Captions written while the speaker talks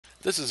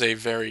This is a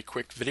very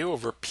quick video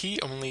over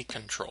P-only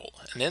control.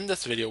 And in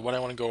this video, what I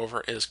want to go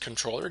over is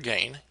controller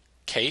gain,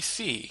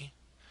 KC,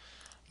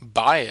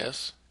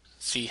 bias,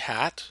 C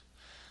hat,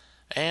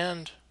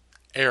 and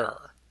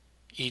error,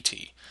 ET.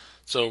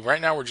 So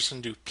right now we're just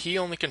going to do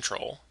P-only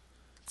control.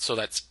 So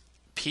that's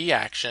P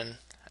action,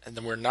 and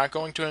then we're not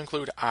going to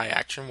include I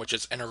action, which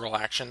is integral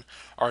action,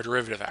 or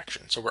derivative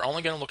action. So we're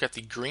only going to look at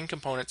the green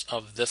components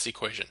of this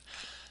equation.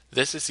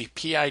 This is the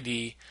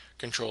PID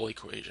control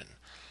equation.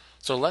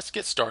 So let's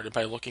get started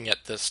by looking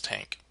at this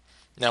tank.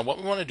 Now what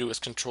we want to do is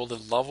control the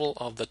level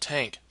of the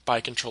tank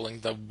by controlling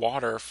the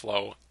water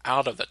flow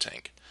out of the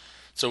tank.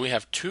 So we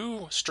have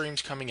two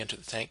streams coming into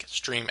the tank,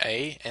 stream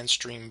A and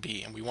stream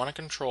B, and we want to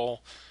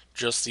control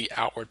just the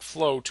outward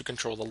flow to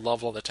control the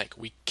level of the tank.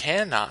 We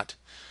cannot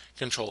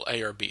control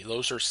A or B.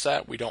 Those are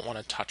set. We don't want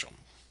to touch them.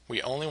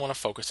 We only want to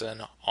focus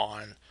in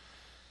on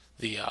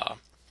the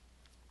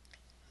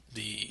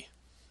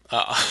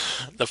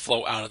the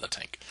flow out of the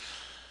tank.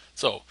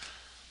 So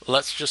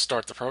let's just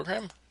start the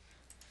program.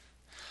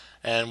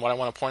 And what I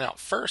want to point out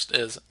first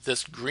is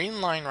this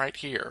green line right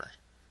here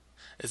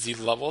is the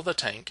level of the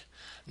tank.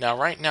 Now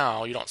right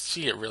now you don't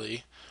see it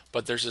really,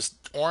 but there's this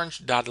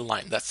orange dotted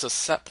line. That's the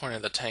set point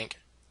of the tank,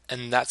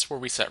 and that's where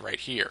we set right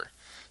here.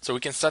 So we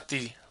can set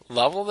the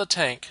level of the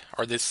tank,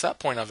 or the set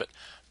point of it,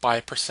 by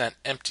percent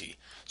empty.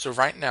 So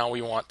right now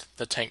we want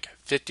the tank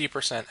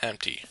 50%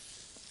 empty.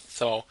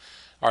 So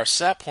our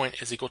set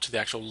point is equal to the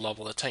actual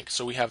level of the tank.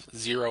 So we have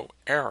zero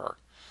error.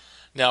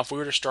 Now if we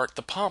were to start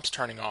the pumps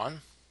turning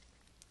on,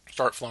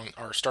 start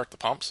the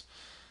pumps,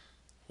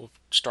 we'll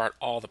start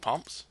all the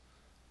pumps,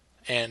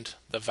 and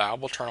the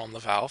valve will turn on the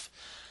valve.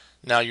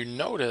 Now you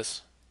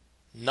notice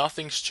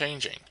nothing's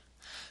changing.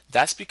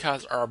 That's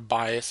because our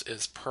bias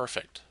is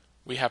perfect.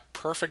 We have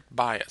perfect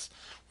bias,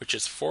 which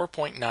is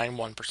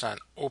 4.91%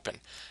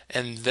 open.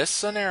 In this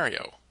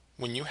scenario,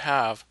 when you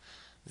have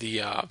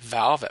the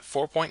valve at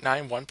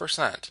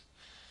 4.91%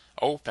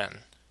 open,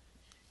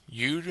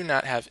 you do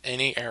not have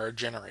any error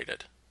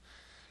generated.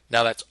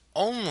 Now that's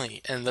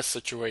only in this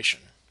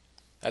situation.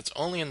 That's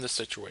only in this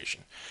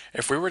situation.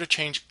 If we were to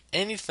change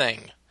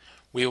anything,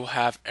 we will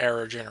have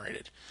error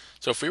generated.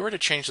 So if we were to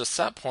change the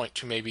set point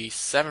to maybe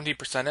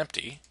 70%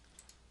 empty,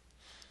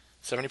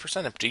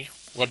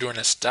 while doing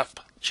a step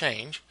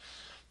change,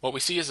 what we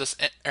see is this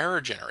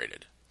error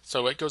generated.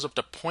 So it goes up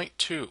to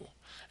 0.2,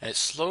 and it's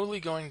slowly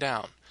going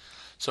down.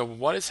 So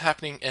what is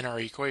happening in our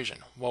equation?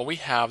 Well, we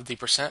have the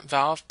percent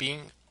valve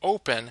being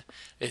open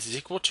is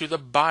equal to the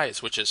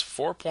bias, which is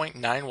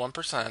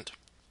 4.91%,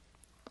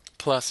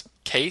 plus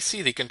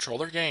KC, the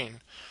controller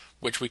gain,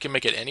 which we can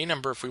make it any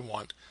number if we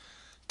want,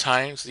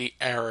 times the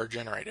error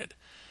generated.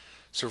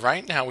 So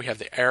right now we have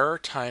the error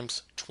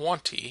times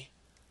 20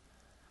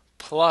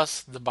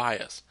 plus the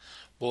bias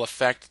will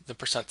affect the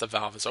percent the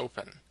valve is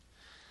open.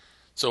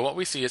 So what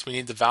we see is we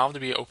need the valve to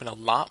be open a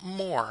lot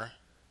more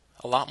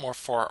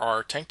for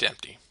our tank to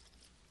empty.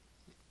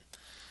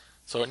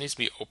 So it needs to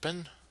be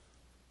open.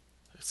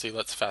 Let's see,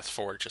 let's fast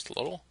forward just a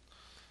little.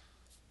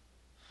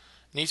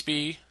 It needs to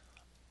be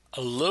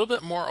a little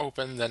bit more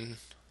open than,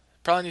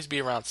 probably needs to be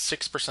around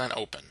 6%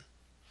 open.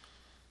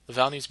 The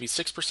valve needs to be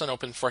 6%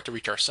 open for it to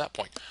reach our set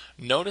point.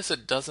 Notice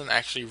it doesn't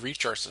actually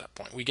reach our set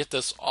point. We get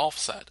this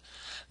offset.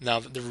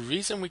 Now the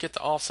reason we get the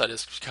offset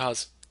is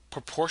because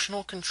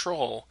proportional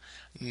control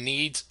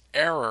needs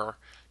error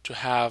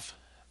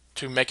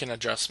to make an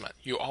adjustment.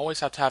 You always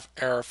have to have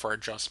error for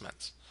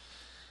adjustments.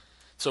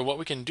 So what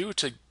we can do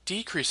to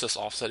decrease this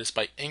offset is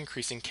by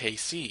increasing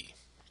KC,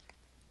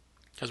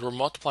 because we're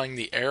multiplying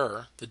the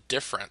error, the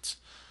difference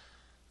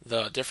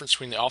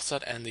between the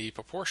offset and the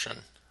proportion,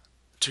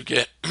 to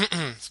get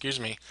excuse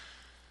me,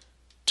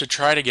 to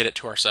try to get it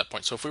to our set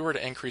point. So if we were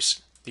to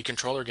increase the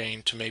controller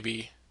gain to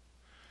maybe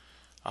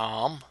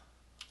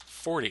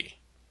 40,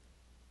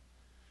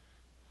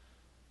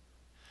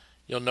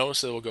 you'll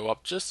notice it will go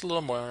up just a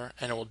little more,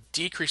 and it will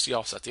decrease the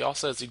offset. The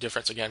offset is the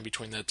difference again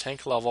between the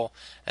tank level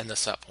and the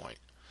set point.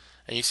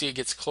 And you see it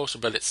gets closer,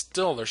 but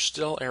there's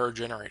still error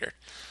generated.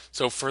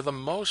 So for the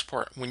most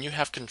part, when you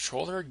have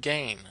controller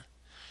gain,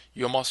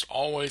 you almost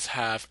always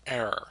have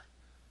error.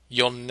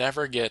 You'll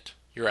never get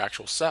your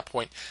actual set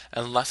point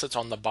unless it's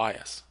on the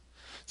bias.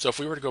 So if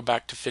we were to go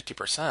back to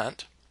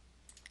 50%,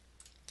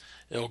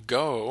 it'll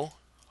go,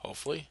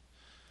 hopefully,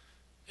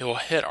 it will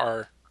hit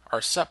our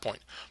set point.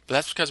 But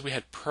that's because we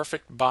had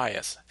perfect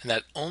bias, and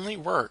that only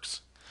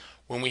works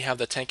when we have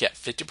the tank at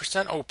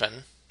 50%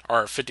 open,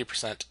 or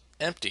 50%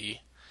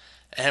 empty,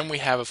 and we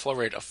have a flow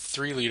rate of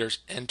 3 liters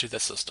into the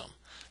system.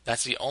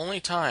 That's the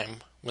only time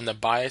when the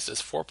bias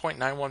is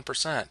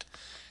 4.91%,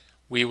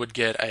 we would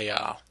get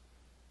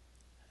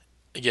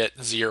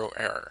zero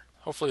error.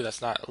 Hopefully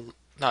that's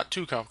not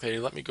too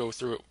complicated. Let me go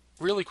through it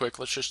really quick.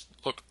 Let's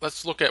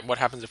look at what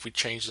happens if we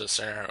change the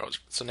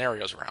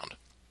scenarios around.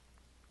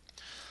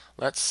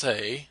 Let's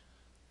say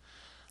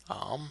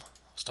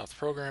stop the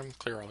program,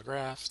 clear all the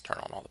graphs, turn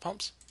on all the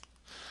pumps.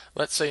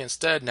 Let's say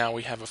instead now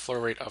we have a flow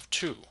rate of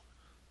 2,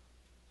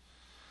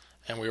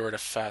 and we were to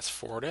fast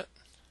forward it.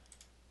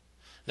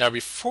 Now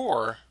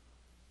before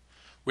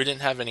we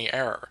didn't have any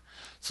error.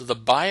 So the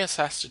bias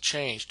has to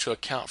change to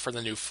account for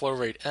the new flow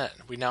rate N.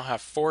 We now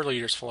have 4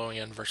 liters flowing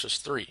in versus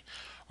 3.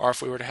 Or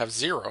if we were to have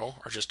 0,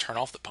 or just turn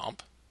off the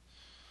pump.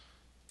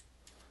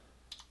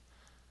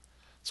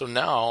 So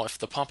now if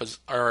the pump is,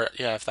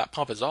 if that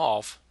pump is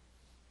off,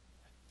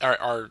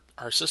 our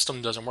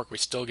system doesn't work. We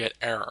still get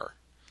error.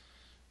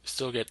 We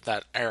still get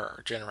that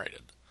error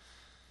generated.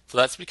 So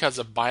that's because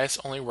the bias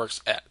only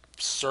works at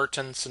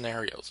certain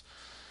scenarios.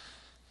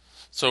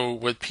 So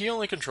with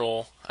P-only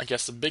control, I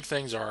guess the big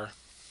things are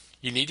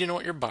you need to know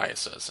what your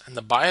bias is. And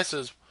the bias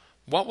is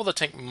what will the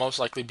tank most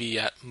likely be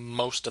at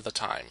most of the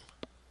time.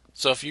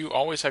 So if you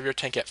always have your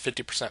tank at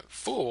 50%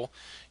 full,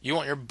 you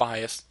want your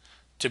bias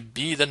to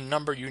be the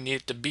number you need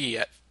it to be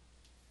at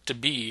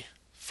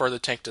for the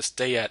tank to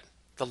stay at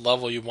the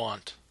level you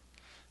want.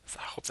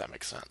 I hope that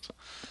makes sense.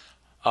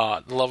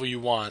 The level you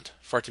want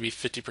for it to be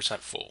 50%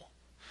 full.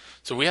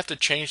 So we have to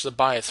change the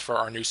bias for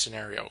our new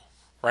scenario.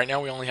 Right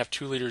now we only have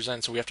 2 liters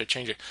in, so we have to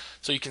change it.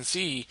 So you can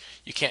see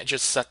you can't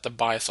just set the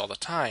bias all the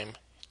time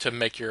to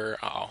make your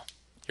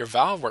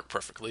valve work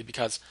perfectly,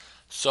 because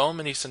so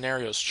many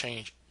scenarios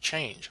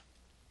change.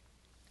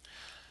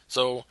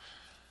 So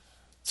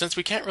since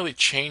we can't really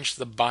change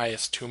the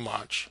bias too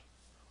much,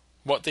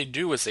 what they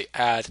do is they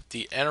add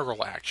the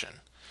integral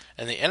action.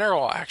 And the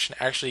integral action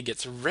actually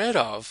gets rid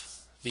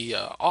of the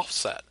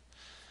offset.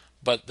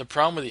 But the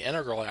problem with the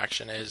integral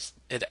action is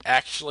it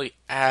actually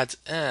adds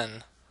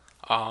in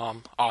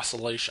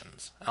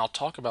oscillations. And I'll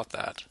talk about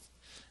that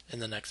in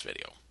the next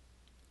video.